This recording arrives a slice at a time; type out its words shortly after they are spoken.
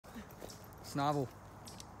Snovle.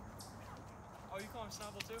 Oh, you call him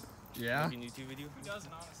Snovle too? Yeah. Making YouTube video? Who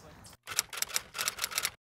doesn't, honestly?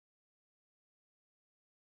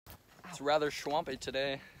 It's rather swampy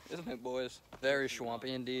today, isn't it, boys? Very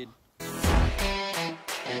swampy indeed.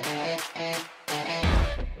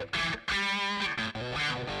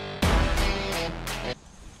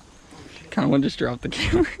 Kind of want to just drop the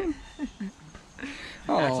camera.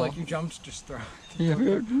 Acts like you jumped, just throw. Yeah.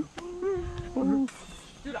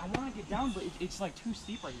 Dude, I want to get down, but it's like too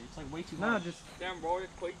steep right here. It's like way too high. No, just down, roll it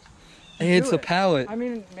quick. Hey, it's a pallet. I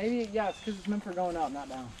mean, maybe, yeah, it's because it's meant for going up, not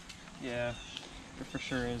down. Yeah, it for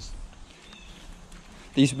sure is.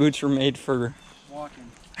 These boots were made for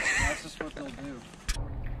Walking. That's just what they'll do.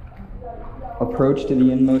 approach to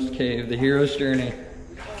the inmost cave, the hero's journey.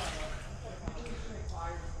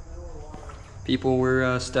 People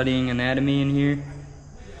were studying anatomy in here.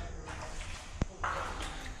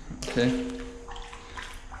 Okay.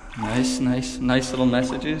 Nice little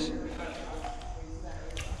messages.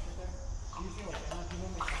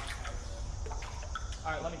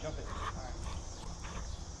 Alright, let me jump it.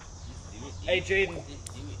 Hey, Jaden.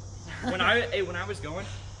 When I was going,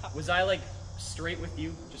 was I like straight with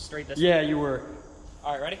you? Just straight this way? Yeah, you were.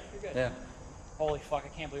 Alright, ready? Yeah. Holy fuck, I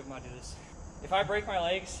can't believe I'm gonna do this. If I break my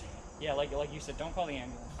legs, yeah, like you said, don't call the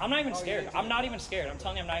ambulance. I'm not even scared. I'm not even scared. I'm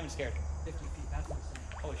telling you, I'm not even scared. 50 feet, that's insane.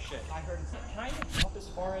 Holy shit. I heard it. Can I even jump as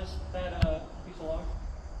far as that piece of log?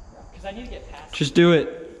 Because I need to get past Just do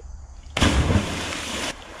it.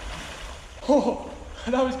 Oh,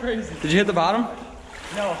 that was crazy. Did you hit the bottom?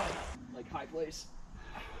 No. Like high place.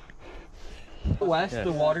 West, Yeah.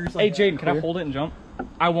 the water's Hey, like Jaden, can I hold it and jump?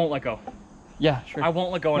 I won't let go. Yeah, sure. I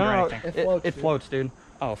won't let go under anything. It floats, dude.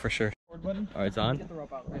 Oh, for sure. Alright, it's on.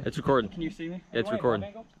 It's recording. Can you see me? Yeah, it's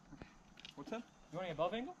recording. What's that? You want a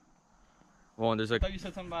above angle? Well, there's I like. thought you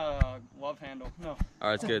said something about a glove handle. No.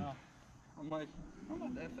 Alright, it's good. I'm like, I'm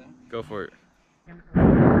not that fast. Go for it.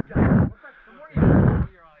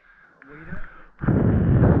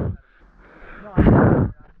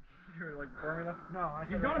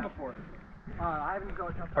 You've done it before. I haven't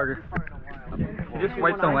gone Parker. You just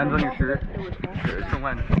wipe the lens on your shirt. It's the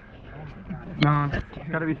lens. No, it's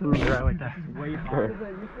gotta be something dry like that. Way hard.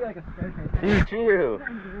 You too.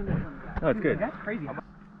 No, it's good. That's crazy.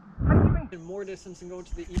 More distance and go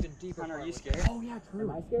to the even deeper part. Are you scared? Oh yeah, true.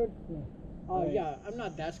 Am I scared? Oh yeah, I'm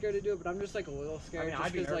not that scared to do it, but I'm just like a little scared. I mean, just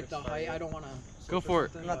I'd be because like the nervous, height, I don't want to. Go for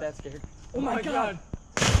it. I'm not that scared. Oh my god!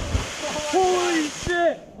 Holy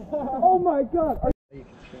shit! Oh my god!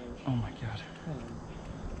 Oh my god.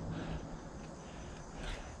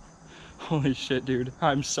 Holy shit, dude.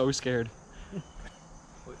 I'm so scared. I'm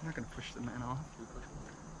not gonna push the man off.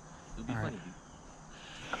 It'll be funny.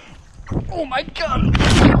 Oh my god!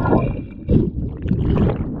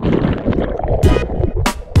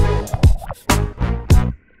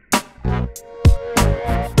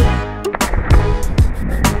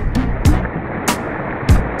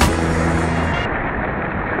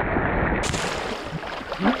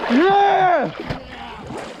 Yeah!